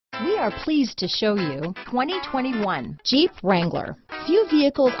We are pleased to show you 2021 Jeep Wrangler. Few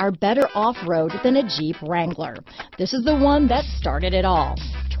vehicles are better off-road than a Jeep Wrangler. This is the one that started it all.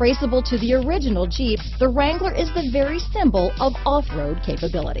 Traceable to the original Jeep, the Wrangler is the very symbol of off-road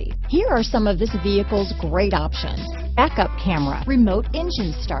capability. Here are some of this vehicle's great options: backup camera, remote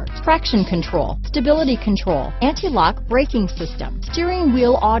engine start, traction control, stability control, anti-lock braking system, steering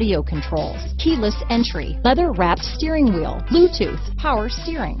wheel audio controls, keyless entry, leather-wrapped steering wheel, Bluetooth, power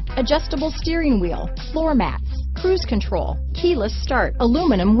steering, adjustable steering wheel, floor mats, cruise control, keyless start,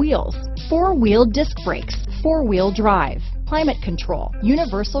 aluminum wheels, four-wheel disc brakes, four-wheel drive, climate control,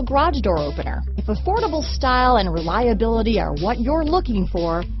 universal garage door opener. If affordable style and reliability are what you're looking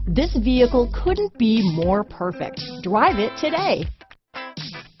for, this vehicle couldn't be more perfect. Drive it today.